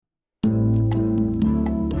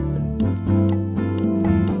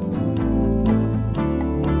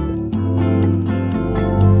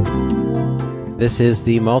This is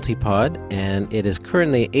the MultiPod, and it is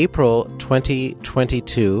currently April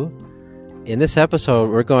 2022. In this episode,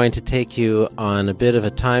 we're going to take you on a bit of a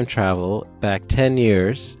time travel back 10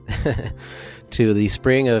 years to the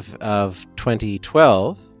spring of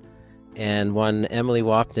 2012. And one Emily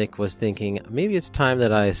Wapnick was thinking, maybe it's time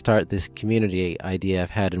that I start this community idea I've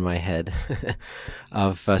had in my head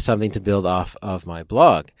of something to build off of my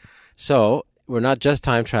blog. So we're not just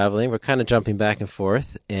time traveling, we're kind of jumping back and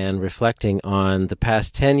forth and reflecting on the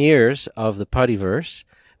past 10 years of the Puttyverse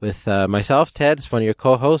with myself, Ted, is one of your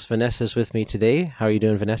co-hosts. Vanessa's with me today. How are you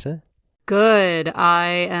doing, Vanessa? Good.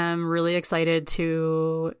 I am really excited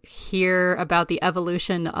to hear about the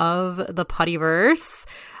evolution of the Puttyverse.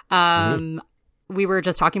 We were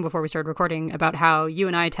just talking before we started recording about how you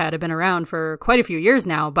and I, Ted, have been around for quite a few years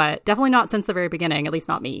now, but definitely not since the very beginning, at least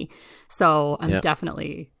not me. So I'm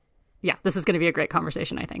definitely... Yeah, this is going to be a great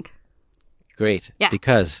conversation, I think. Great. Yeah.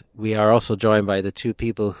 Because we are also joined by the two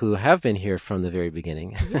people who have been here from the very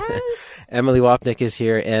beginning. Yes. Emily Wapnick is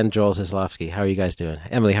here and Joel Zaslofsky. How are you guys doing?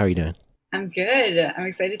 Emily, how are you doing? I'm good. I'm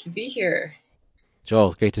excited to be here.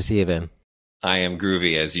 Joel, great to see you, Ben. I am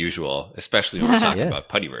groovy as usual, especially when we're talking about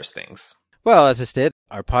Puttyverse things. Well, as I said,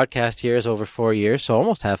 our podcast here is over 4 years, so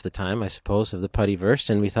almost half the time, I suppose, of the Puttyverse.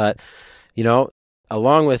 And we thought,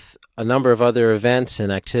 along with a number of other events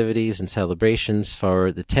and activities and celebrations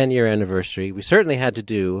for the 10-year anniversary, we certainly had to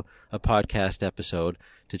do a podcast episode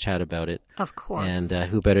to chat about it. Of course. And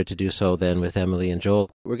who better to do so than with Emily and Joel?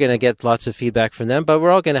 We're going to get lots of feedback from them, but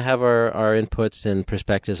we're all going to have our inputs and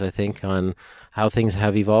perspectives, I think, on how things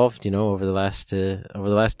have evolved, over the last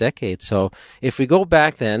decade. So if we go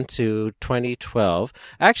back then to 2012,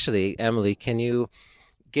 actually, Emily, can you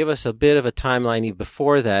give us a bit of a timeline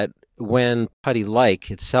before that, when Putty Like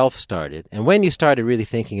itself started, and when you started really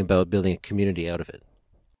thinking about building a community out of it?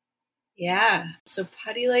 Yeah, so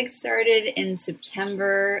Putty Like started in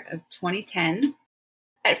September of 2010.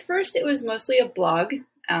 At first, it was mostly a blog.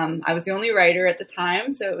 I was the only writer at the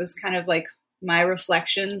time, so it was kind of like my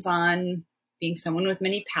reflections on being someone with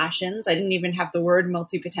many passions. I didn't even have the word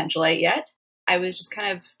multi-potentialite yet. I was just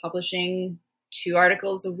kind of publishing 2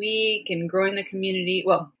 articles a week and growing the community,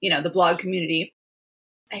 the blog community.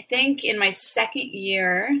 I think in my second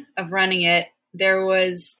year of running it, there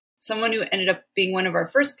was someone who ended up being one of our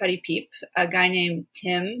first Putty Peep, a guy named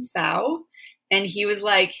Tim Thau. And he was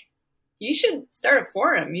like, you should start a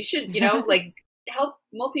forum. You should, help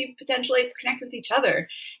multi-potentialates connect with each other.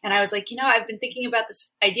 And I was like, I've been thinking about this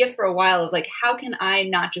idea for a while of how can I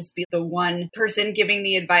not just be the one person giving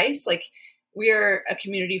the advice? We're a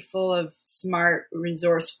community full of smart,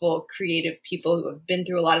 resourceful, creative people who have been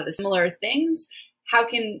through a lot of the similar things. How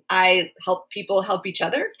can I help people help each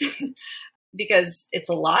other? Because it's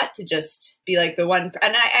a lot to just be the one.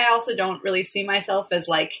 And I also don't really see myself as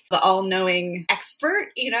the all-knowing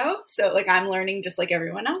expert, So I'm learning just like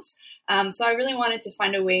everyone else. So I really wanted to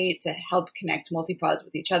find a way to help connect multipods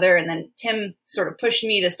with each other. And then Tim sort of pushed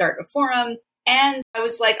me to start a forum. And I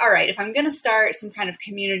was like, all right, if I'm going to start some kind of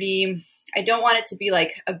community, I don't want it to be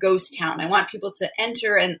a ghost town. I want people to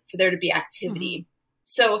enter and for there to be activity. Mm-hmm.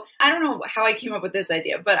 So I don't know how I came up with this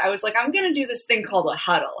idea, but I was like, I'm going to do this thing called a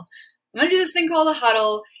huddle.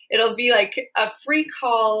 It'll be a free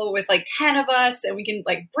call with 10 of us and we can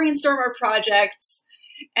brainstorm our projects.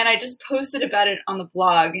 And I just posted about it on the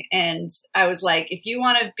blog. And I was like, if you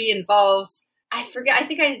want to be involved, I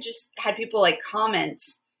think I just had people comment.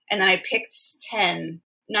 And then I picked 9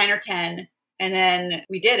 or 10, and then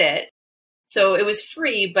we did it. So it was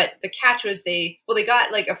free, but the catch was they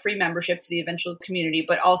got a free membership to the eventual community,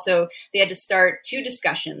 but also they had to start 2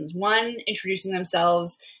 discussions, one introducing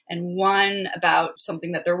themselves and one about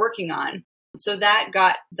something that they're working on. So that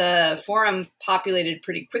got the forum populated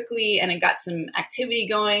pretty quickly, and it got some activity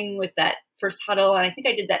going with that first huddle. And I think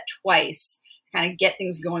I did that twice to kind of get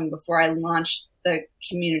things going before I launched the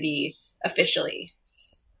community officially.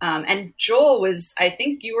 And Joel I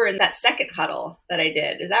think you were in that second huddle that I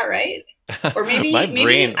did. Is that right? Or maybe my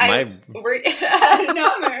brain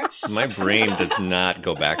does not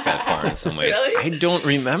go back that far in some ways. Really? I don't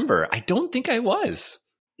remember. I don't think I was.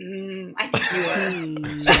 I think you were.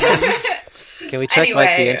 Can we check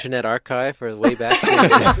the Internet Archive for way back?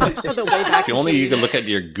 The way back. If only you could look at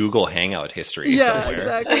your Google Hangout history somewhere.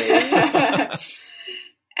 Exactly.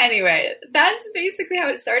 Anyway, that's basically how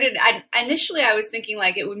it started. Initially, I was thinking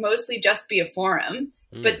it would mostly just be a forum,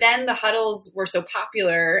 but then the huddles were so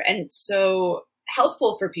popular and so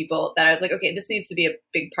helpful for people that I was like, okay, this needs to be a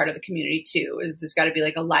big part of the community too. There's got to be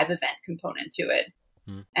a live event component to it.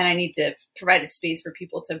 And I need to provide a space for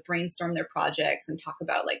people to brainstorm their projects and talk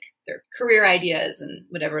about like their career ideas and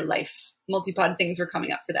whatever life MultiPod things were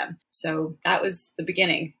coming up for them. So that was the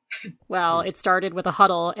beginning. Well, it started with a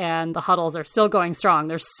huddle, and the huddles are still going strong.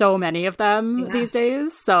 There's so many of them these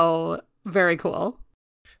days. So very cool.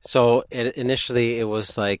 So initially it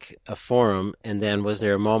was like a forum, and then was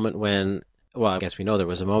there a moment when, well, I guess we know there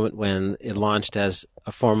was a moment when it launched as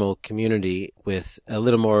a formal community with a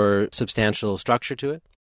little more substantial structure to it?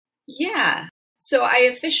 Yeah. So I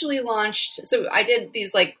officially launched, so I did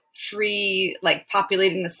these like free, like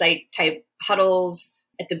populating the site type huddles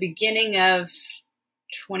at the beginning of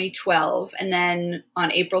 2012. And then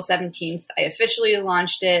on April 17th, I officially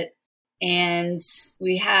launched it, and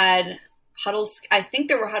we had huddles. I think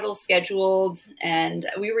there were huddles scheduled, and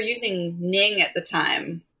we were using Ning at the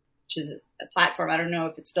time, which is a platform. I don't know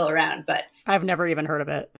if it's still around, but I've never even heard of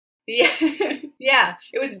it. Yeah, yeah,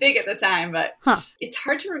 it was big at the time, but it's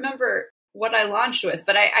hard to remember what I launched with.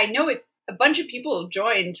 But I know it. A bunch of people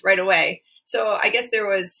joined right away, so I guess there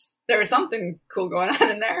was something cool going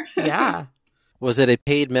on in there. Yeah. Was it a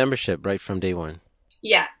paid membership right from day one?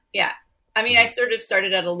 Yeah. I mean, I sort of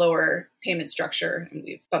started at a lower payment structure, and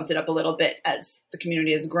we've bumped it up a little bit as the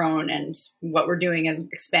community has grown and what we're doing has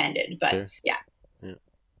expanded. But Sure. Yeah.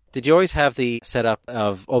 Did you always have the setup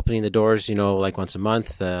of opening the doors, like once a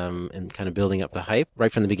month and kind of building up the hype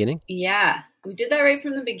right from the beginning? Yeah, we did that right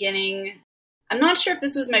from the beginning. I'm not sure if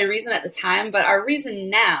this was my reason at the time, but our reason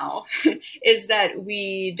now is that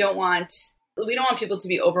we don't want people to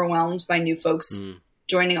be overwhelmed by new folks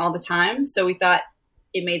joining all the time. So we thought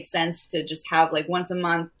it made sense to just have like once a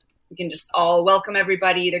month, we can just all welcome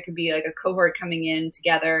everybody. There could be like a cohort coming in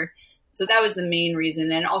together. So that was the main reason.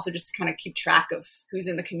 And also just to kind of keep track of who's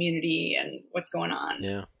in the community and what's going on.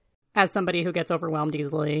 Yeah. As somebody who gets overwhelmed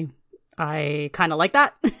easily, I kind of like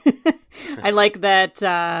that. I like that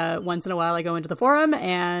once in a while I go into the forum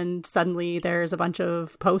and suddenly there's a bunch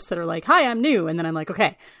of posts that are like, hi, I'm new. And then I'm like,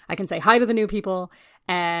 okay, I can say hi to the new people.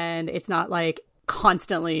 And it's not like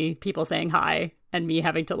constantly people saying hi and me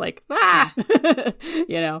having to like, catch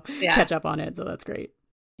up on it. So that's great.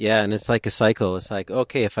 Yeah, and it's like a cycle. It's like,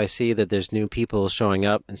 okay, if I see that there's new people showing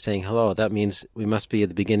up and saying hello, that means we must be at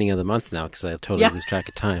the beginning of the month now, because I totally lose track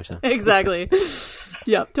of time. So. Exactly.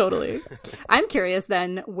 Yep, totally. I'm curious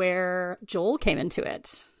then where Joel came into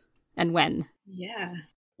it and when. Yeah.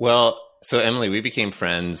 Well, so Emily, we became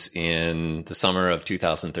friends in the summer of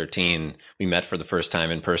 2013. We met for the first time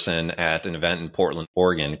in person at an event in Portland,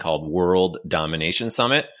 Oregon called World Domination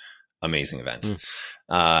Summit. Amazing event.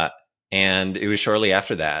 And it was shortly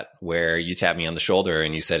after that where you tapped me on the shoulder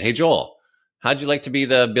and you said, hey, Joel, how'd you like to be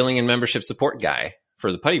the billing and membership support guy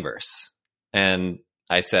for the Puttyverse? And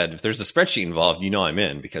I said, if there's a spreadsheet involved, I'm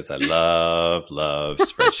in, because I love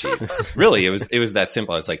spreadsheets. Really, it was that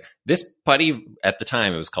simple. I was like, this Putty, at the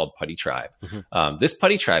time, it was called Putty Tribe. This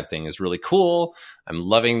Putty Tribe thing is really cool. I'm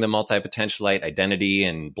loving the multi-potentialite identity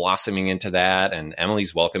and blossoming into that. And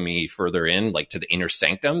Emily's welcomed me further in, like to the inner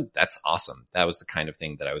sanctum. That's awesome. That was the kind of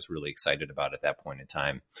thing that I was really excited about at that point in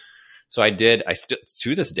time. So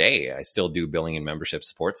to this day, I still do billing and membership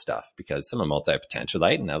support stuff because I'm a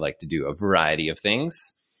multi-potentialite and I like to do a variety of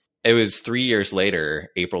things. It was 3 years later,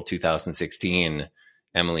 April 2016,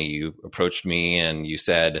 Emily, you approached me and you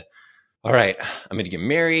said, all right, I'm going to get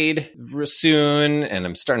married real soon. And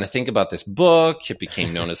I'm starting to think about this book. It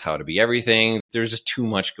became known as How to Be Everything. There's just too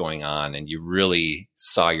much going on. And you really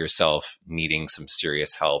saw yourself needing some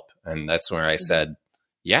serious help. And that's where I said,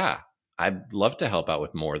 yeah, I'd love to help out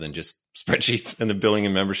with more than just spreadsheets and the billing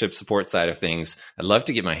and membership support side of things. I'd love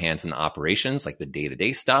to get my hands in the operations, like the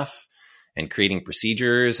day-to-day stuff, and creating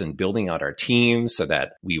procedures and building out our teams so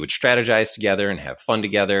that we would strategize together and have fun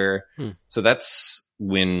together. So that's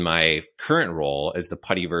when my current role as the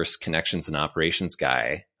Puttyverse connections and operations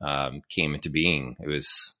guy came into being. It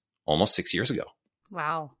was almost 6 years ago.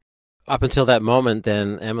 Wow. Up until that moment,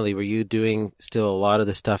 then, Emily, were you doing still a lot of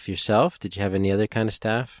the stuff yourself? Did you have any other kind of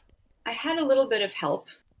staff? I had a little bit of help.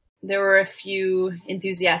 There were a few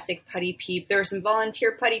enthusiastic putty peep. There were some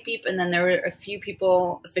volunteer putty peep, and then there were a few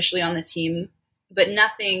people officially on the team, but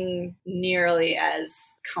nothing nearly as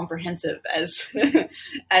comprehensive as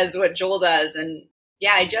as what Joel does. And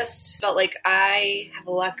yeah, I just felt like I have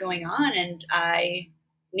a lot going on, and I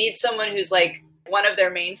need someone who's like, one of their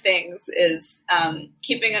main things is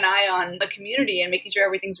keeping an eye on the community and making sure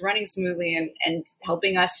everything's running smoothly and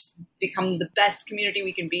helping us become the best community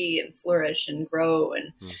we can be and flourish and grow.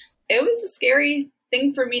 And it was a scary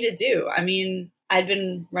thing for me to do. I mean, I'd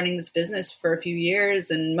been running this business for a few years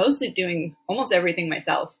and mostly doing almost everything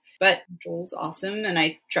myself. But Joel's awesome and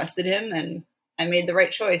I trusted him and I made the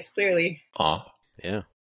right choice, clearly. Aw. Yeah.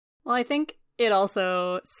 Well, I think it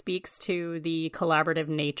also speaks to the collaborative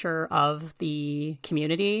nature of the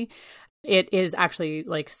community. It is actually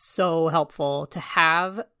like so helpful to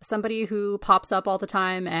have somebody who pops up all the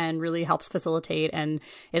time and really helps facilitate and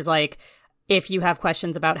is like, if you have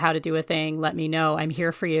questions about how to do a thing, let me know. I'm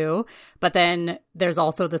here for you. But then there's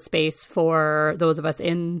also the space for those of us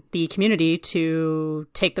in the community to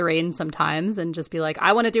take the reins sometimes and just be like,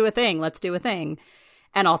 I want to do a thing. Let's do a thing.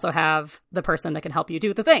 And also have the person that can help you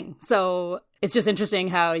do the thing. So it's just interesting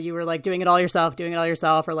how you were like doing it all yourself,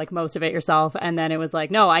 or like most of it yourself. And then it was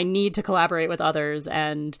like, no, I need to collaborate with others.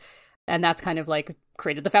 And that's kind of like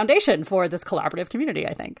created the foundation for this collaborative community,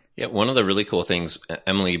 I think. Yeah. One of the really cool things,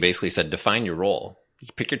 Emily basically said, define your role. You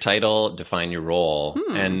pick your title, define your role.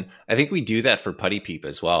 And I think we do that for Putty Peep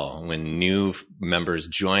as well. When new members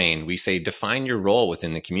join, we say, define your role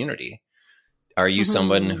within the community. Are you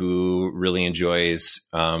someone who really enjoys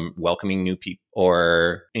welcoming new people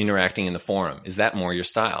or interacting in the forum? Is that more your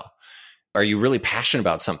style? Are you really passionate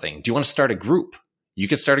about something? Do you want to start a group? You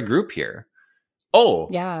could start a group here. Oh,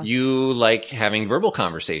 yeah. You like having verbal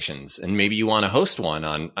conversations and maybe you want to host one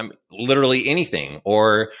on literally anything.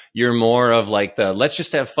 Or you're more of like let's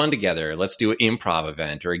just have fun together. Let's do an improv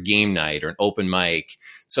event or a game night or an open mic.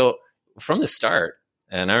 So from the start,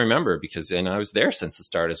 and I remember and I was there since the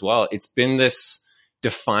start as well. It's been this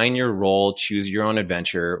define your role, choose your own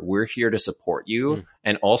adventure. We're here to support you.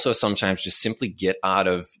 And also sometimes just simply get out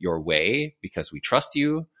of your way because we trust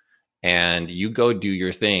you and you go do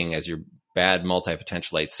your thing as your bad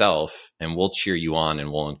multi-potentialite self and we'll cheer you on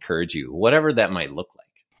and we'll encourage you, whatever that might look like.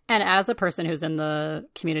 And as a person who's in the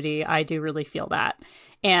community, I do really feel that.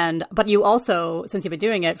 But you also, since you've been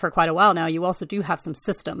doing it for quite a while now, you also do have some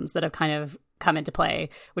systems that have kind of come into play,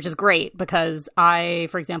 which is great because I,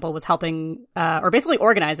 for example, was helping or basically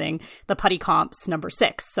organizing the Putty Comps number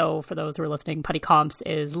 6. So for those who are listening, Putty Comps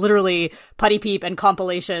is literally Putty Peep and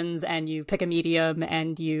compilations, and you pick a medium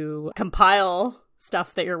and you compile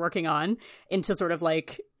stuff that you're working on into sort of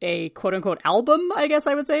like a quote unquote album, I guess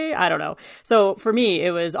I would say. I don't know. So for me,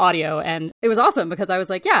 it was audio, and it was awesome because I was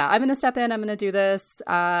like, yeah, I'm going to step in. I'm going to do this.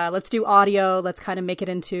 Let's do audio. Let's kind of make it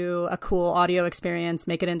into a cool audio experience,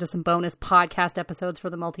 make it into some bonus podcast episodes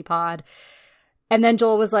for the MultiPod. And then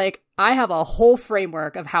Joel was like, I have a whole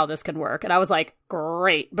framework of how this can work. And I was like,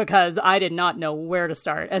 great, because I did not know where to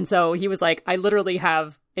start. And so he was like, I literally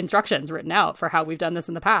have instructions written out for how we've done this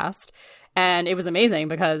in the past. And it was amazing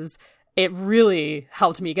because it really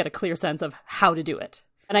helped me get a clear sense of how to do it.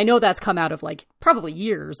 And I know that's come out of like probably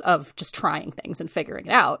years of just trying things and figuring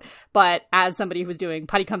it out. But as somebody who was doing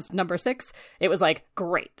Putty Comps number 6, it was like,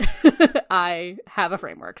 great, I have a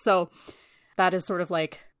framework. So that is sort of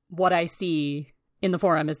like what I see in the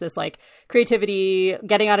forum is this like creativity,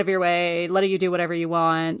 getting out of your way, letting you do whatever you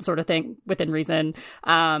want sort of thing within reason,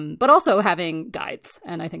 but also having guides.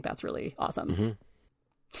 And I think that's really awesome.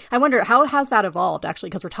 I wonder, how has that evolved, actually?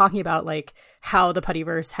 Because we're talking about like how the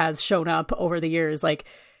Puttyverse has shown up over the years. Like,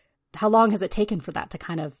 how long has it taken for that to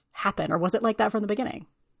kind of happen? Or was it like that from the beginning?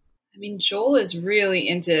 I mean, Joel is really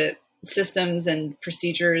into systems and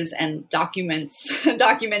procedures and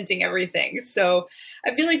documenting everything. So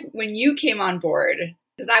I feel like when you came on board,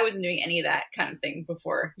 because I wasn't doing any of that kind of thing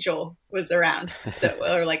before Joel was around,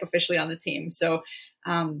 or like officially on the team. So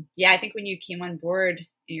I think when you came on board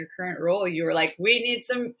in your current role, you were like, we need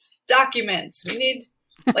some documents. We need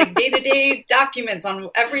like day-to-day documents on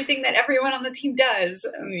everything that everyone on the team does.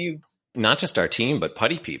 And not just our team, but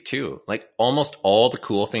Putty Peep too. Like almost all the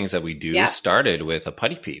cool things that we do started with a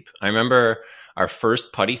Putty Peep. I remember our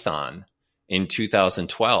first Putty-thon in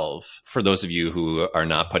 2012. For those of you who are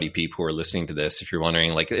not Putty Peep who are listening to this, if you're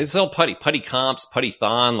wondering, like, it's all Putty Comps,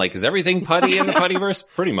 Putty-thon, like, is everything Putty in the Puttyverse?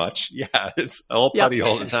 Pretty much. Yeah, it's all Putty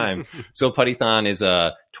all the time. So Putty-thon is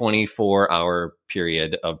a 24-hour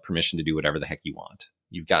period of permission to do whatever the heck you want.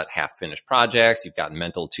 You've got half-finished projects, you've got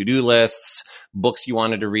mental to-do lists, books you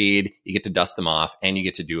wanted to read, you get to dust them off, and you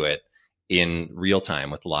get to do it in real time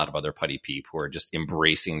with a lot of other Putty Peep who are just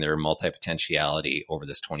embracing their multi-potentiality over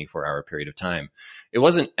this 24-hour period of time. It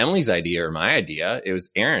wasn't Emily's idea or my idea. It was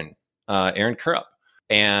Aaron Currup.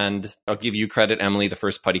 And I'll give you credit, Emily, the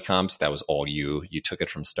first Putty Comps, that was all you. You took it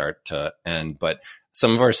from start to end. But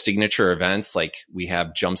some of our signature events, like we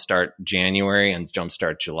have Jumpstart January and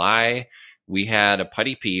Jumpstart July. We had a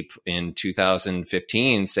Putty Peep in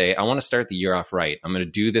 2015 say, I want to start the year off right. I'm going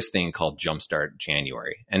to do this thing called Jumpstart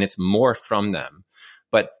January. And it's more from them.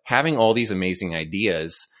 But having all these amazing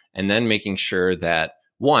ideas and then making sure that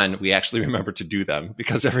One, we actually remember to do them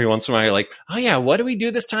because every once in a while you're like, oh yeah, what do we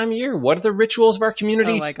do this time of year? What are the rituals of our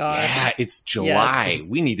community? Oh my God. Yeah, it's July. Yes.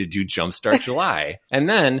 We need to do Jumpstart July. And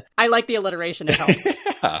then I like the alliteration. It helps.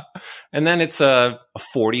 yeah. And then it's a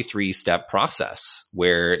 43-step process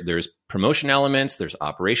where there's promotion elements, there's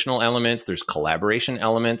operational elements, there's collaboration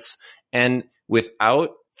elements. And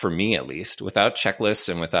without, for me at least, without checklists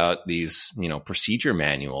and without these, procedure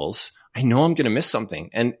manuals, I know I'm going to miss something.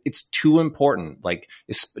 And it's too important, like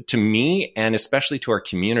to me and especially to our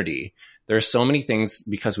community. There are so many things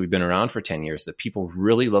because we've been around for 10 years that people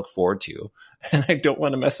really look forward to. And I don't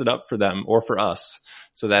want to mess it up for them or for us.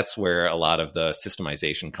 So that's where a lot of the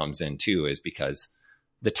systemization comes in too, is because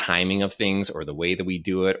the timing of things or the way that we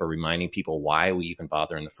do it or reminding people why we even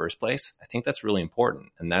bother in the first place. I think that's really important.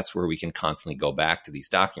 And that's where we can constantly go back to these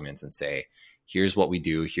documents and say, here's what we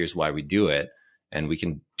do, here's why we do it. And we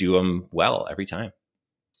can do them well every time.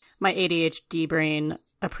 My ADHD brain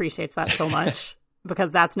appreciates that so much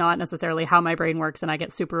because that's not necessarily how my brain works. And I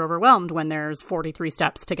get super overwhelmed when there's 43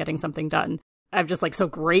 steps to getting something done. I'm just like so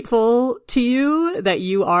grateful to you that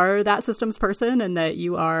you are that systems person and that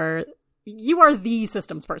you are the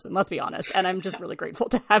systems person, let's be honest. And I'm just really grateful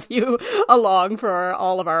to have you along for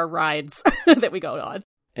all of our rides that we go on.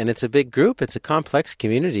 And it's a big group. It's a complex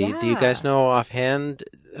community. Yeah. Do you guys know offhand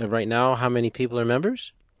right now how many people are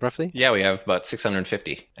members, roughly? Yeah, we have about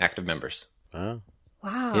 650 active members. Wow.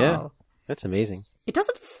 Yeah, that's amazing. It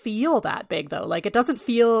doesn't feel that big, though. Like, it doesn't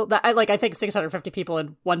feel that... I think 650 people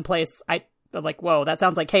in one place, I'm like, whoa, that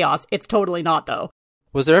sounds like chaos. It's totally not, though.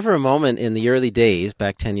 Was there ever a moment in the early days,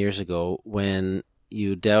 back 10 years ago, when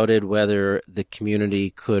you doubted whether the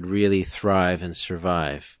community could really thrive and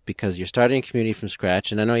survive? Because you're starting a community from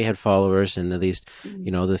scratch, and I know you had followers and at least,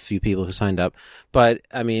 the few people who signed up. But,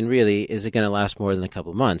 I mean, really, is it going to last more than a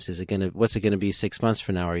couple of months? What's it going to be 6 months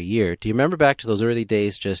from now or a year? Do you remember back to those early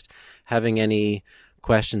days just having any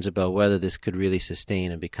questions about whether this could really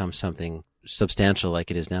sustain and become something substantial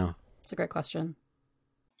like it is now? It's a great question.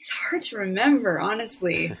 It's hard to remember,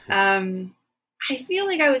 honestly. I feel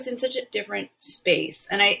like I was in such a different space.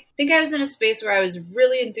 And I think I was in a space where I was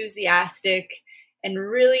really enthusiastic and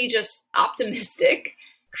really just optimistic.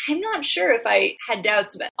 I'm not sure if I had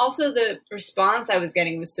doubts, but also the response I was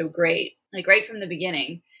getting was so great, like right from the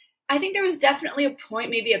beginning. I think there was definitely a point,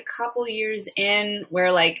 maybe a couple years in,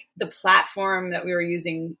 where like the platform that we were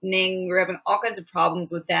using, Ning, we were having all kinds of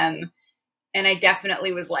problems with them. And I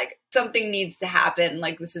definitely was like, something needs to happen.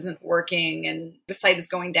 Like, this isn't working and the site is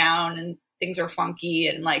going down and things are funky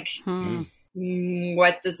and like,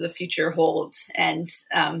 what does the future hold? And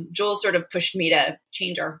Joel sort of pushed me to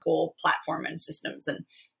change our whole platform and systems. And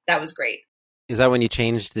that was great. Is that when you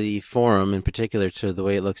changed the forum in particular to the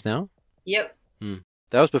way it looks now? Yep.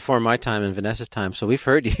 That was before my time and Vanessa's time, so we've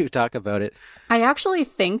heard you talk about it. I actually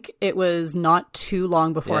think it was not too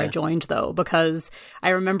long before I joined, though, because I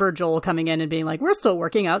remember Joel coming in and being like, we're still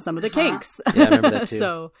working out some of the kinks. Yeah, I remember that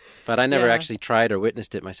too. But I never actually tried or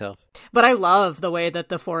witnessed it myself. But I love the way that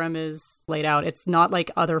the forum is laid out. It's not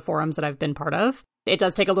like other forums that I've been part of. It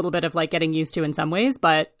does take a little bit of like getting used to in some ways,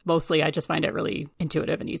 but mostly I just find it really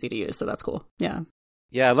intuitive and easy to use. So that's cool. Yeah.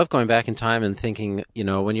 Yeah, I love going back in time and thinking,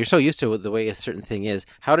 when you're so used to the way a certain thing is,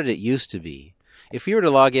 how did it used to be? If you were to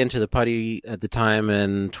log into the Putty at the time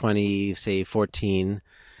in 2014,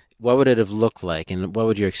 what would it have looked like? And what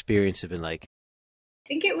would your experience have been like? I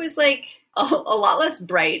think it was like a lot less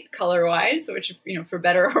bright color-wise, which, for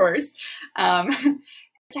better or worse.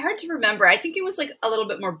 It's hard to remember. I think it was like a little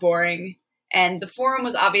bit more boring. And the forum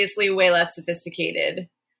was obviously way less sophisticated.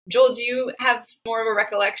 Joel, do you have more of a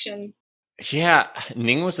recollection? Yeah,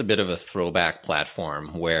 Ning was a bit of a throwback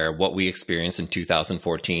platform where what we experienced in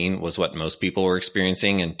 2014 was what most people were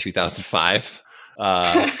experiencing in 2005.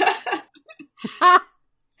 I'm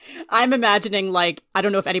imagining like, I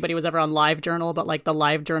don't know if anybody was ever on LiveJournal, but like the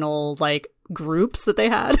LiveJournal like groups that they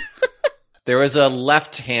had. There was a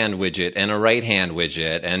left hand widget and a right hand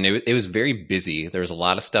widget, and it was very busy. There was a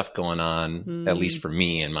lot of stuff going on, at least for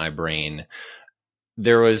me in my brain.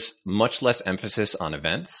 There was much less emphasis on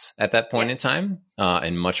events at that point in time,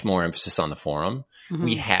 and much more emphasis on the forum.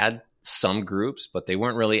 We had some groups, but they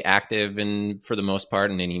weren't really active for the most part,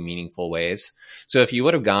 in any meaningful ways. So if you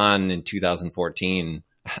would have gone in 2014,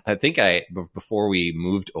 I think before we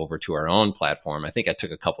moved over to our own platform, I think I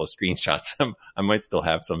took a couple of screenshots. I might still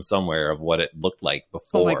have some somewhere of what it looked like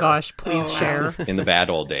before. Oh my gosh, please share. In the bad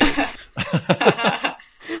old days.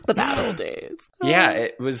 The bad old days. Yeah,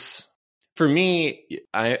 it was... For me,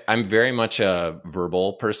 I'm very much a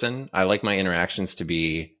verbal person. I like my interactions to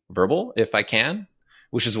be verbal if I can,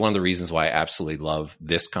 which is one of the reasons why I absolutely love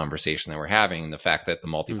this conversation that we're having and the fact that the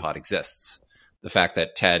MultiPod exists. the fact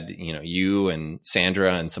that Ted, you and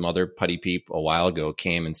Sandra and some other putty peep a while ago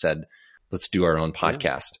came and said, let's do our own podcast.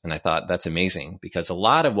 Yeah. And I thought that's amazing because a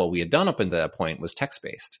lot of what we had done up until that point was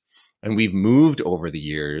text-based. And we've moved over the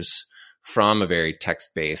years from a very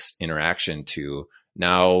text-based interaction to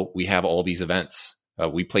now we have all these events.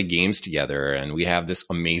 We play games together and we have this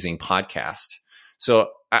amazing podcast. So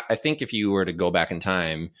I think if you were to go back in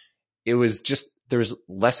time, it was just, there was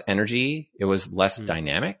less energy. It was less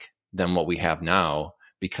dynamic than what we have now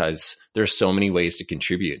because there's so many ways to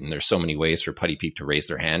contribute and there's so many ways for putty peep to raise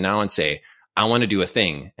their hand now and say, I want to do a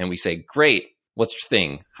thing. And we say, great, what's your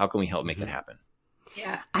thing? How can we help make it happen?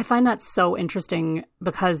 Yeah. I find that so interesting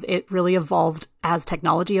because it really evolved as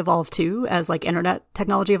technology evolved too, as like internet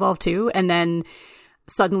technology evolved too. And then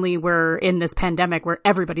suddenly we're in this pandemic where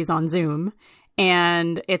everybody's on Zoom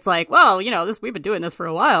and it's like, well, we've been doing this for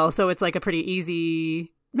a while. So it's like a pretty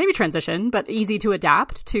easy, maybe transition, but easy to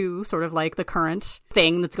adapt to sort of like the current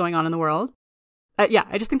thing that's going on in the world. Yeah,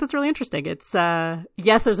 I just think that's really interesting. It's,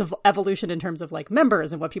 yes, there's an evolution in terms of like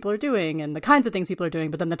members and what people are doing and the kinds of things people are doing,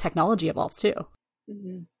 but then the technology evolves too.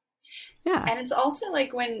 Mm-hmm. Yeah. And it's also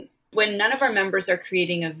like when none of our members are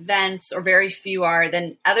creating events or very few are,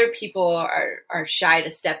 then other people are shy to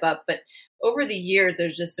step up. But over the years,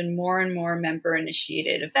 there's just been more and more member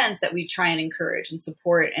initiated events that we try and encourage and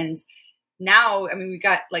support. And now, I mean, we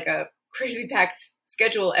got like a crazy packed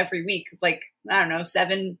schedule every week, like, I don't know,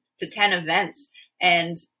 7 to 10 events.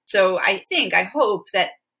 And so I hope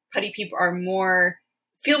that putty people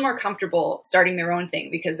feel more comfortable starting their own thing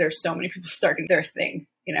because there's so many people starting their thing,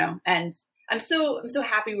 and I'm so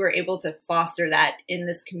happy we're able to foster that in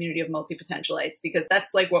this community of multi-potentialites because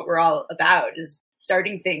that's like what we're all about is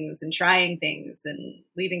starting things and trying things and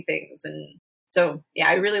leading things. And so, yeah,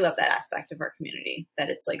 I really love that aspect of our community that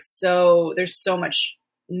it's like, there's so much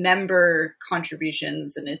member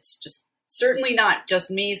contributions and it's just certainly not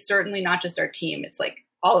just me, certainly not just our team. It's like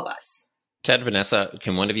all of us. Ted, Vanessa,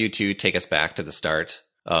 can one of you two take us back to the start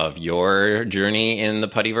of your journey in the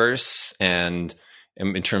Puttyverse and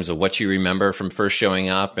in terms of what you remember from first showing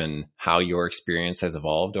up and how your experience has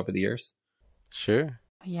evolved over the years? Sure.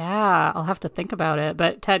 Yeah, I'll have to think about it.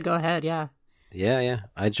 But Ted, go ahead. Yeah. Yeah.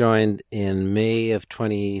 I joined in May of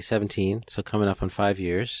 2017, so coming up on 5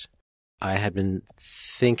 years. I had been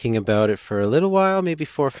thinking about it for a little while, maybe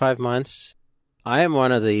 4 or 5 months. I am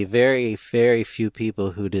one of the very, very few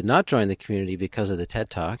people who did not join the community because of the TED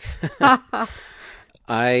Talk.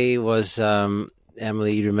 I was,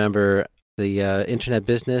 Emily, you remember the Internet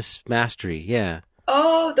Business Mastery, yeah.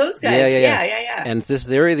 Oh, those guys. Yeah. And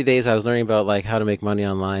the early days, I was learning about like how to make money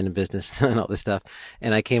online and business and all this stuff.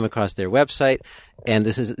 And I came across their website. And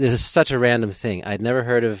this is such a random thing. I'd never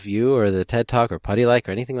heard of you or the TED Talk or Putty Like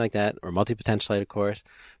or anything like that, or MultiPotentialite, of course.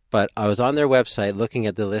 But I was on their website looking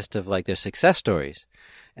at the list of like their success stories.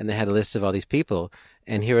 And they had a list of all these people.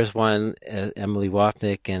 And here was one, Emily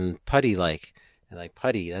Wapnick and Putty Like. And like,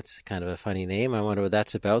 Putty, that's kind of a funny name. I wonder what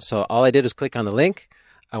that's about. So all I did was click on the link.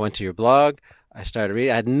 I went to your blog. I started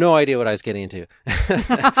reading. I had no idea what I was getting into.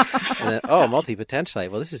 And then, multi-potentialite.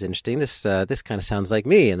 Well, this is interesting. This kind of sounds like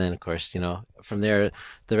me. And then, of course, from there,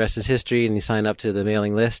 the rest is history. And you sign up to the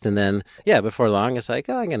mailing list. And then, before long, it's like,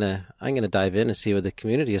 I'm gonna dive in and see what the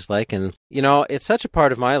community is like. And it's such a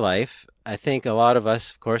part of my life. I think a lot of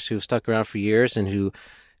us, of course, who've stuck around for years and who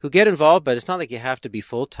get involved, but it's not like you have to be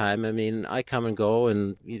full-time. I mean, I come and go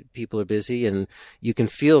and people are busy and you can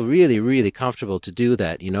feel really, really comfortable to do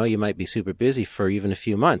that. You might be super busy for even a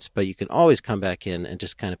few months, but you can always come back in and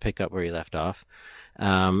just kind of pick up where you left off.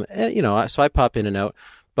 So I pop in and out,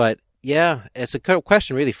 but yeah, it's a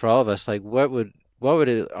question really for all of us. Like what would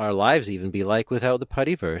our lives even be like without the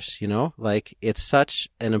Puttyverse? Like it's such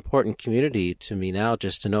an important community to me now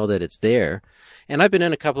just to know that it's there. And I've been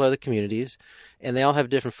in a couple other communities and they all have a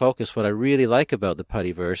different focus. What I really like about the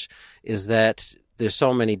Puttyverse is that there's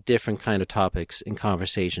so many different kind of topics and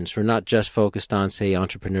conversations. We're not just focused on, say,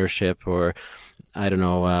 entrepreneurship or, I don't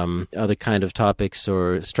know, other kind of topics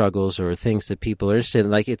or struggles or things that people are interested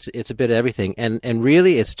in. Like it's a bit of everything. And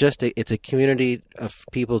really it's just it's a community of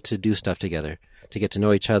people to do stuff together, to get to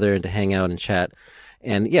know each other and to hang out and chat.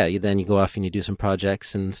 And then you go off and you do some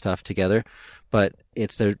projects and stuff together. But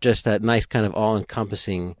it's just that nice kind of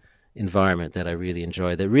all-encompassing environment that I really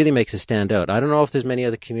enjoy, that really makes it stand out. I don't know if there's many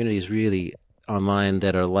other communities really online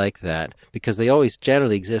that are like that, because they always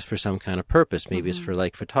generally exist for some kind of purpose. Maybe it's for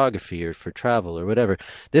like photography or for travel or whatever.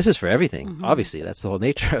 This is for everything. Obviously, that's the whole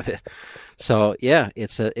nature of it. So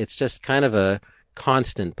it's just kind of a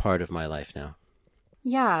constant part of my life now.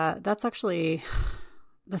 Yeah, that's actually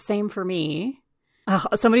the same for me.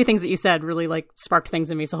 So many things that you said really like sparked things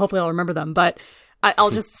in me. So hopefully I'll remember them. But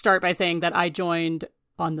I'll just start by saying that I joined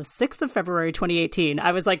on the 6th of February, 2018.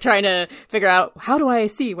 I was like trying to figure out, how do I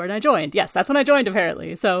see when I joined? Yes, that's when I joined,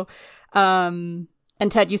 apparently. So, and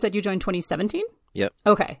Ted, you said you joined 2017? Yep.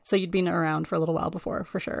 Okay. So you'd been around for a little while before,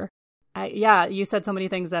 for sure. Yeah, you said so many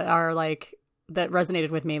things that are like, that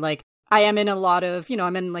resonated with me. Like, I am in a lot of,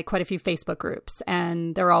 I'm in like quite a few Facebook groups,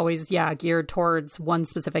 and they're always, geared towards one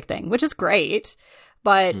specific thing, which is great.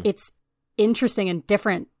 But it's interesting and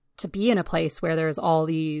different to be in a place where there's all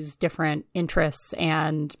these different interests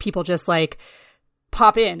and people just like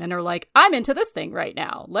pop in and are like, I'm into this thing right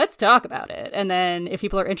now. Let's talk about it. And then if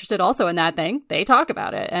people are interested also in that thing, they talk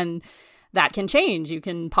about it. And that can change. You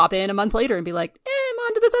can pop in a month later and be like, I'm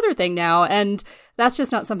on to this other thing now. And that's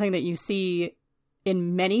just not something that you see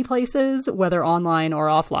in many places, whether online or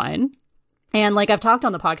offline. And like I've talked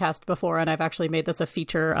on the podcast before, and I've actually made this a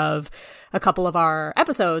feature of a couple of our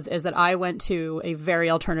episodes, is that I went to a very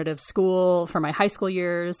alternative school for my high school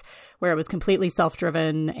years where it was completely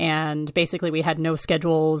self-driven, and basically we had no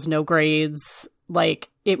schedules, no grades. Like,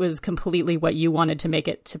 it was completely what you wanted to make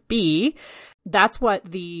it to be. That's what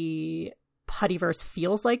the Puttyverse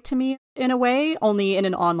feels like to me in a way, only in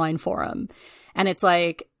an online forum. And it's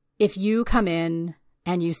like, if you come in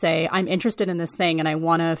and you say, I'm interested in this thing and I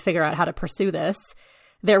want to figure out how to pursue this,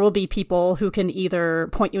 there will be people who can either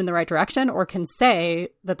point you in the right direction or can say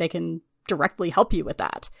that they can directly help you with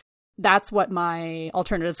that. That's what my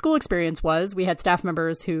alternative school experience was. We had staff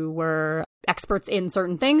members who were experts in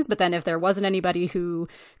certain things, but then if there wasn't anybody who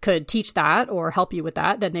could teach that or help you with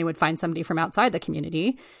that, then they would find somebody from outside the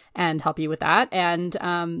community and help you with that. And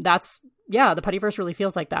the Puttyverse really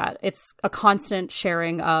feels like that. It's a constant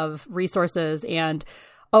sharing of resources and,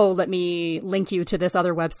 let me link you to this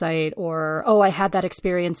other website, or, I had that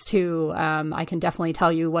experience too. I can definitely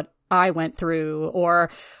tell you what I went through, or,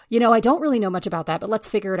 I don't really know much about that, but let's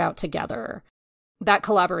figure it out together. That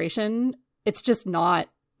collaboration, it's just not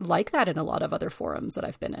like that in a lot of other forums that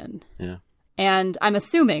I've been in. Yeah. And I'm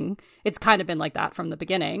assuming it's kind of been like that from the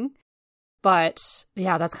beginning. But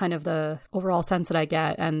yeah, that's kind of the overall sense that I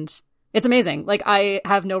get. And it's amazing. Like, I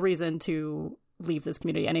have no reason to leave this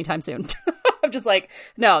community anytime soon. I'm just like,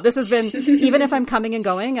 no, this has been, even if I'm coming and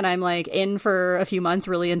going and I'm like in for a few months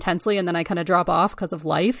really intensely and then I kind of drop off because of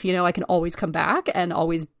life, I can always come back and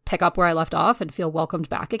always pick up where I left off and feel welcomed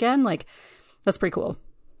back again. Like, that's pretty cool.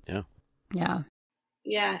 Yeah. Yeah.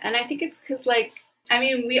 Yeah. And I think it's because we're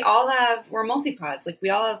MultiPods. Like, we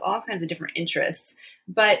all have all kinds of different interests,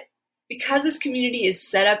 but because this community is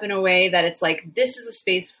set up in a way that it's like, this is a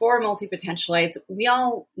space for multi-potentialites, we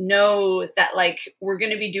all know that like we're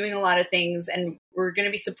going to be doing a lot of things and we're going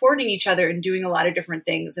to be supporting each other and doing a lot of different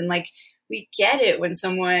things. And like, we get it when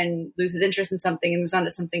someone loses interest in something and moves on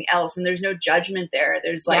to something else, and there's no judgment there.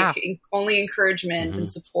 There's like only encouragement and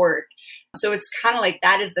support. So it's kind of like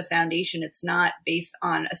that is the foundation. It's not based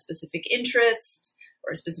on a specific interest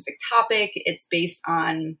or a specific topic. It's based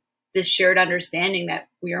on this shared understanding that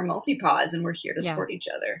we are multipods and we're here to support each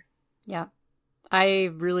other. Yeah.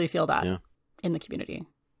 I really feel that in the community.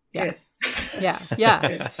 Yeah. Good.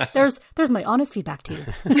 Yeah. There's my honest feedback to you.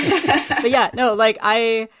 But yeah, no, like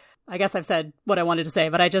I guess I've said what I wanted to say,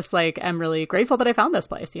 but I just like am really grateful that I found this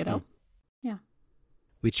place, Yeah.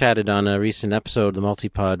 We chatted on a recent episode of the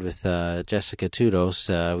MultiPod with Jessica Tudos.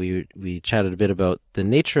 We chatted a bit about the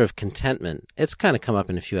nature of contentment. It's kind of come up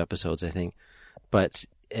in a few episodes, I think. But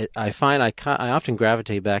I find I often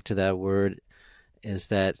gravitate back to that word, is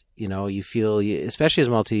that, you feel, especially as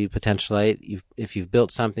a multi-potentialite, if you've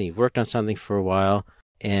built something, you've worked on something for a while,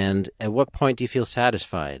 and at what point do you feel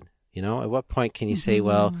satisfied? At what point can you say,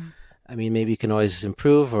 well, I mean, maybe you can always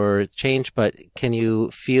improve or change, but can you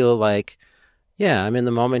feel like, yeah, I'm in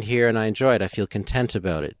the moment here and I enjoy it. I feel content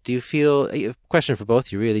about it. Do you feel, a question for both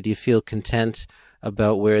of you really, do you feel content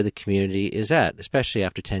about where the community is at, especially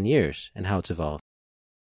after 10 years and how it's evolved?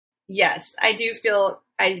 Yes, I feel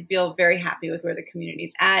very happy with where the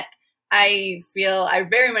community's at. I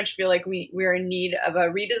very mumuch feel like we're in need of a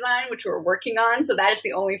redesign, which we're working on. So that is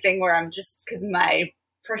the only thing where I'm just, because my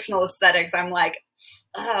personal aesthetics, I'm like,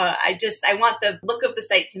 I want the look of the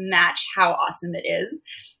site to match how awesome it is.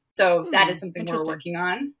 So that is something we're working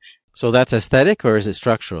on. So that's aesthetic, or is it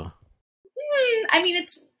structural? I mean,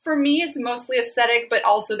 for me, it's mostly aesthetic, but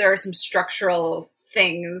also there are some structural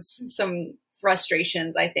things, some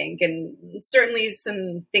frustrations, I think, and certainly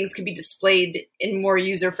some things can be displayed in more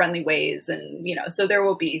user-friendly ways, and so there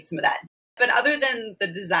will be some of that. But other than the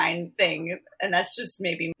design thing, and that's just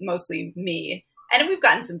maybe mostly me, and we've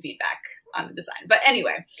gotten some feedback on the design. But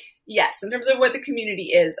anyway, yes, in terms of what the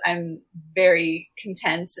community is, I'm very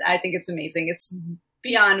content. I think it's amazing. It's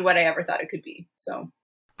beyond what I ever thought it could be. So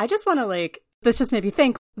I just want to This just made me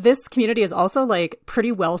think this community is also like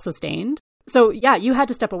pretty well sustained. So yeah, you had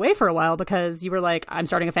to step away for a while because you were like, I'm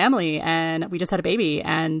starting a family and we just had a baby,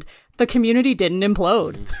 and the community didn't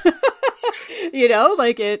implode. You know,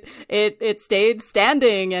 like it stayed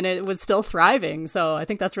standing and it was still thriving. So I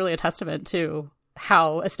think that's really a testament to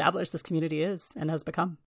how established this community is and has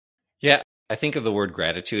become. Yeah, I think of the word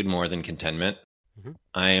gratitude more than contentment.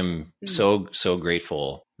 I am so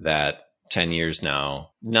grateful that 10 years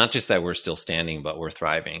now, not just that we're still standing, but we're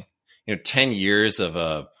thriving. 10 years of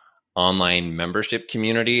a online membership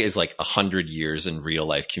community is like 100 years in real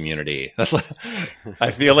life community. That's like,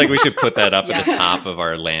 I feel like we should put that up at the top of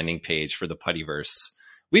our landing page for the Puttyverse.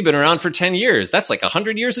 We've been around for 10 years. That's like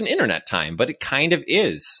 100 years in internet time, but it kind of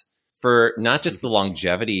is, for not just the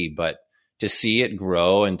longevity, but to see it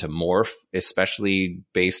grow and to morph, especially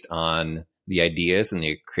based on the ideas and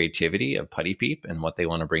the creativity of Putty Peep and what they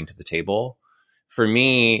want to bring to the table. For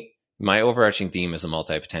me, my overarching theme as a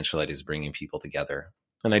multi-potentialite is bringing people together.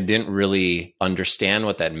 And I didn't really understand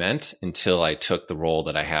what that meant until I took the role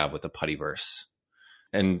that I have with the Puttyverse,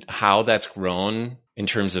 and how that's grown in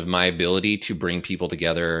terms of my ability to bring people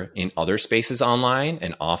together in other spaces online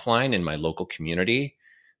and offline in my local community.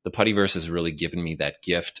 The Puttyverse has really given me that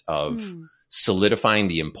gift of solidifying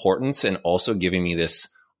the importance and also giving me this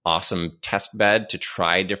awesome test bed to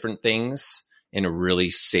try different things in a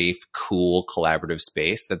really safe, cool, collaborative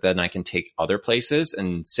space that then I can take other places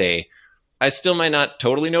and say, I still might not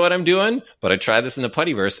totally know what I'm doing, but I tried this in the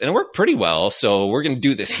Puttyverse and it worked pretty well. So we're going to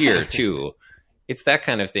do this here too. It's that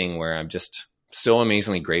kind of thing where I'm just so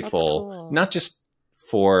amazingly grateful, cool. Not just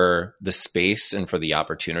for the space and for the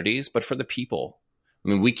opportunities, but for the people. I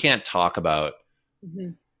mean, we can't talk about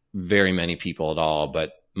very many people at all,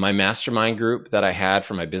 but my mastermind group that I had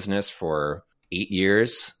for my business for 8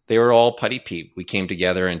 years, they were all Putty Peep. We came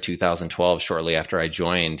together in 2012, shortly after I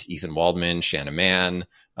joined. Ethan Waldman, Shanna Mann,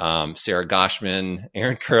 Sarah Goshman,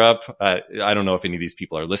 Aaron Kurup. I don't know if any of these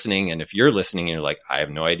people are listening. And if you're listening and you're like, I have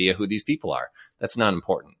no idea who these people are, that's not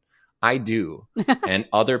important. I do. And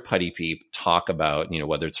other Putty Peep talk about,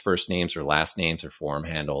 whether it's first names or last names or forum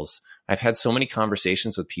handles. I've had so many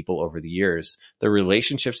conversations with people over the years. The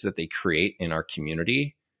relationships that they create in our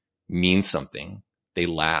community mean something. They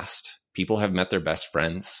last. People have met their best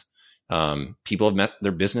friends. People have met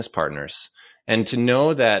their business partners. And to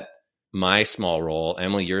know that my small role,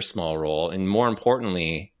 Emily, your small role, and more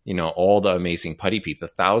importantly, all the amazing Putty Peep, the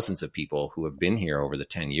thousands of people who have been here over the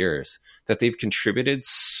 10 years, that they've contributed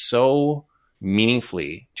so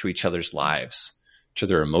meaningfully to each other's lives, to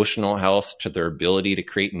their emotional health, to their ability to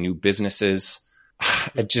create new businesses.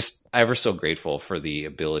 I'm ever so grateful for the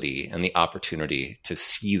ability and the opportunity to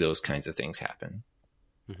see those kinds of things happen.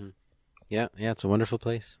 Mm-hmm. Yeah, it's a wonderful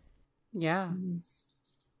place. Yeah.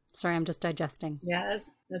 Sorry, I'm just digesting. Yeah,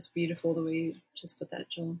 that's beautiful the way you just put that,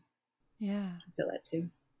 Joel. Yeah. I feel that too.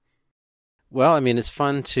 Well, I mean, it's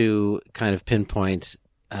fun to kind of pinpoint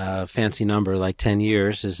a fancy number like 10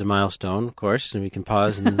 years is a milestone, of course, and we can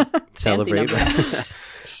pause and celebrate.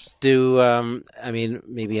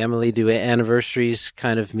 Maybe Emily, do anniversaries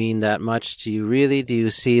kind of mean that much to you really? Do you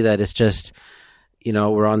see that it's just,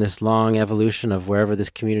 we're on this long evolution of wherever this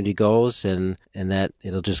community goes and that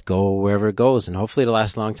it'll just go wherever it goes, and hopefully it'll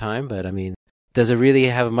last a long time. But I mean, does it really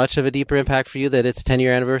have much of a deeper impact for you that it's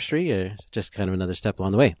 10-year anniversary, or just kind of another step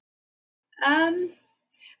along the way?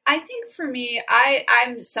 I think for me,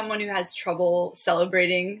 I'm someone who has trouble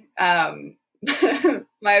celebrating my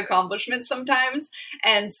accomplishments sometimes.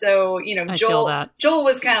 And so, Joel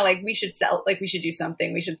was kind of like, we should do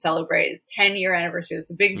something. We should celebrate 10-year anniversary.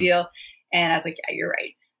 That's a big deal. And I was like, yeah, you're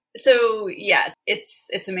right. So yes,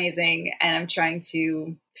 it's amazing. And I'm trying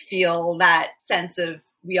to feel that sense of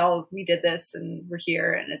we did this and we're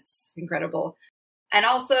here and it's incredible. And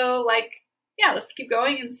also let's keep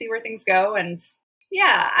going and see where things go. And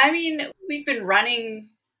yeah, I mean, we've been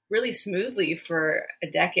running really smoothly for a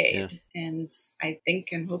decade, and I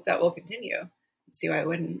think and hope that will continue. See why I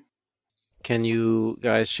wouldn't. Can you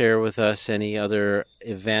guys share with us any other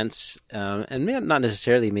events, and not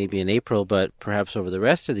necessarily maybe in April, but perhaps over the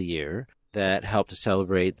rest of the year, that help to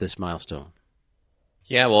celebrate this milestone?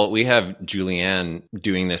 Yeah, well, we have Julianne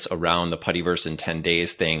doing this around the Puttyverse in 10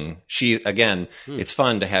 days thing. It's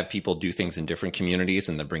fun to have people do things in different communities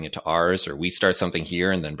and then bring it to ours, or we start something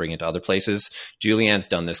here and then bring it to other places. Julianne's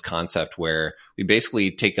done this concept where we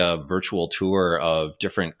basically take a virtual tour of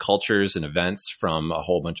different cultures and events from a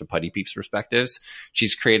whole bunch of Putty Peeps perspectives.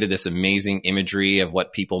 She's created this amazing imagery of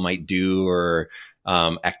what people might do, or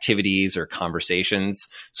activities or conversations.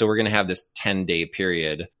 So we're going to have this 10-day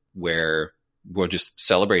period where we'll just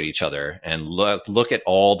celebrate each other and look at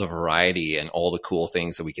all the variety and all the cool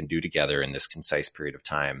things that we can do together in this concise period of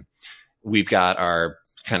time. We've got our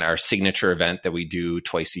signature event that we do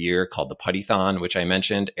twice a year called the Puttython, which I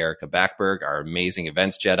mentioned. Erica Backberg, our amazing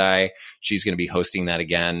events Jedi, she's going to be hosting that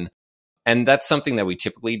again. And that's something that we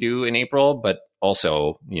typically do in April, but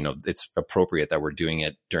also, it's appropriate that we're doing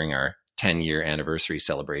it during our 10-year anniversary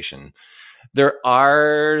celebration. There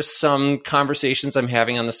are some conversations I'm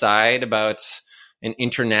having on the side about an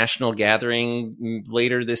international gathering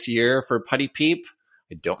later this year for Putty Peep.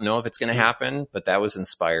 I don't know if it's going to happen, but that was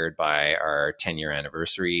inspired by our 10-year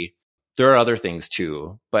anniversary. There are other things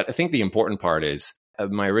too, but I think the important part is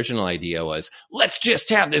my original idea was, let's just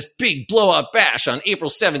have this big blow-up bash on April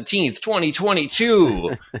 17th,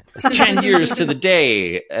 2022, 10 years to the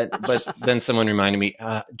day. But then someone reminded me,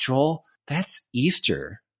 Joel, that's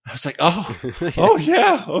Easter. I was like, oh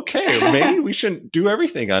yeah, okay. Maybe we shouldn't do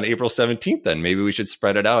everything on April 17th then. Maybe we should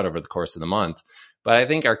spread it out over the course of the month. But I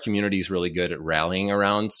think our community is really good at rallying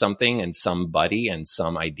around something and somebody and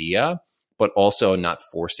some idea, but also not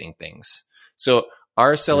forcing things. So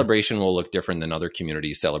our celebration will look different than other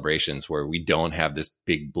community celebrations where we don't have this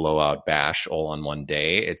big blowout bash all on one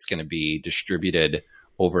day. It's going to be distributed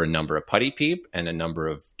over a number of Putty Peep and a number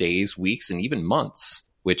of days, weeks, and even months,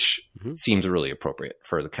 which seems really appropriate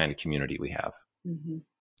for the kind of community we have. Mm-hmm.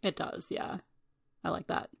 It does, yeah. I like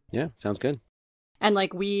that. Yeah, sounds good. And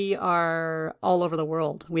we are all over the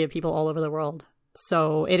world. We have people all over the world.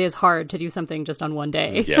 So it is hard to do something just on one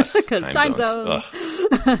day. Yes. Because time zones.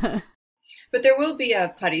 But there will be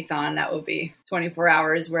a Puttython that will be 24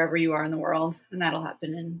 hours wherever you are in the world. And that'll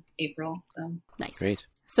happen in April. So nice. Great.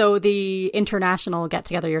 So the international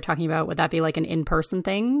get-together you're talking about, would that be an in-person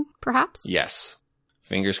thing, perhaps? Yes.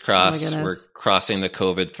 Fingers crossed. We're crossing the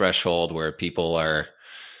COVID threshold where people are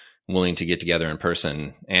willing to get together in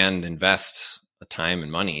person and invest time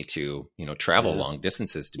and money to, travel long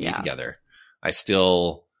distances to be together.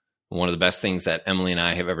 One of the best things that Emily and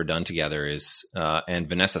I have ever done together is, and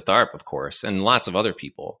Vanessa Tharp, of course, and lots of other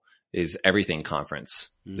people, is Everything Conference.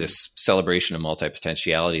 This celebration of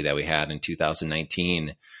multipotentiality that we had in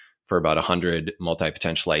 2019 for about 100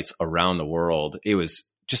 multipotentialites around the world. It was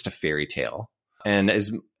just a fairy tale. And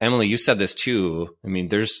as Emily, you said this too,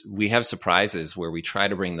 we have surprises where we try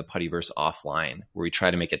to bring the Puttyverse offline, where we try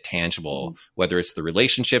to make it tangible, whether it's the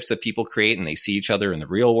relationships that people create and they see each other in the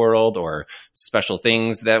real world, or special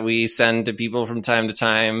things that we send to people from time to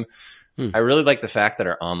time. I really like the fact that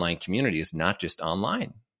our online community is not just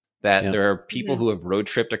online, that there are people who have road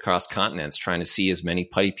tripped across continents trying to see as many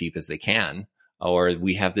Putty Peep as they can. Or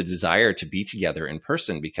we have the desire to be together in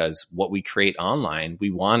person because what we create online, we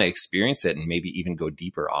want to experience it and maybe even go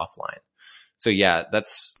deeper offline. So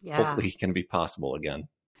that's hopefully going to be possible again.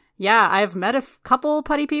 Yeah, I've met a couple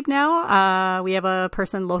Putty Peep now. We have a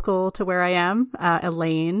person local to where I am,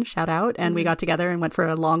 Elaine, shout out. And we got together and went for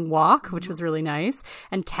a long walk, which was really nice.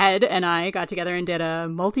 And Ted and I got together and did a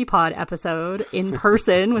MultiPod episode in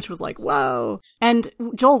person, which was whoa. And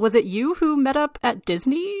Joel, was it you who met up at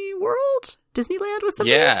Disney World? Disneyland with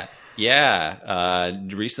somebody? Yeah.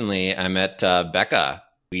 Recently I met Becca.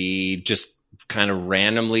 We just kind of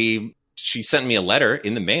randomly... She sent me a letter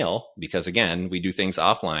in the mail because, again, we do things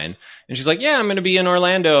offline. And she's like, yeah, I'm going to be in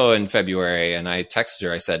Orlando in February. And I texted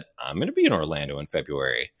her. I said, I'm going to be in Orlando in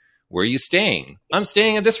February. Where are you staying? I'm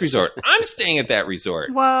staying at this resort. I'm staying at that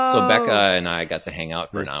resort. Whoa. So Becca and I got to hang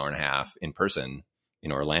out for an hour and a half in person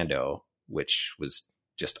in Orlando, which was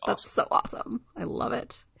just awesome. That's so awesome. I love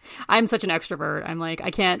it. I'm such an extrovert. I'm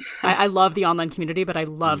I love the online community, but I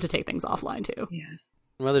love to take things offline too. Yeah.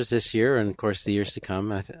 Whether it's this year and, of course, the years to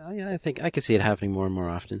come, I think I could see it happening more and more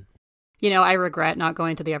often. I regret not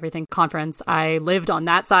going to the Everything Conference. I lived on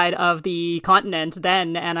that side of the continent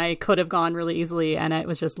then, and I could have gone really easily, and it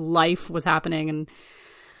was just life was happening, and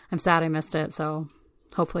I'm sad I missed it, so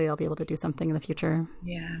hopefully I'll be able to do something in the future.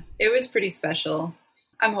 Yeah, it was pretty special.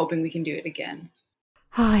 I'm hoping we can do it again.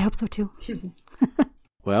 Oh, I hope so, too.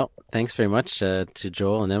 Well, thanks very much to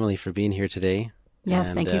Joel and Emily for being here today.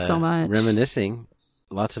 Yes, thank you so much. Reminiscing.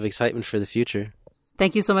 Lots of excitement for the future.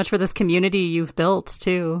 Thank you so much for this community you've built,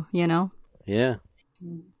 too, Yeah.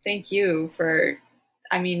 Thank you for,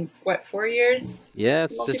 4 years? Yeah,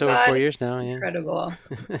 it's just over 4 years now, yeah. Incredible.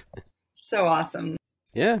 So awesome.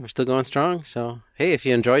 Yeah, we're still going strong. So, hey, if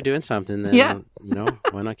you enjoy doing something, then,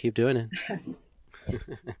 why not keep doing it?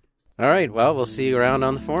 All right, well, we'll see you around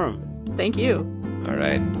on the forum. Thank you. All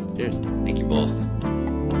right. Cheers. Thank you both.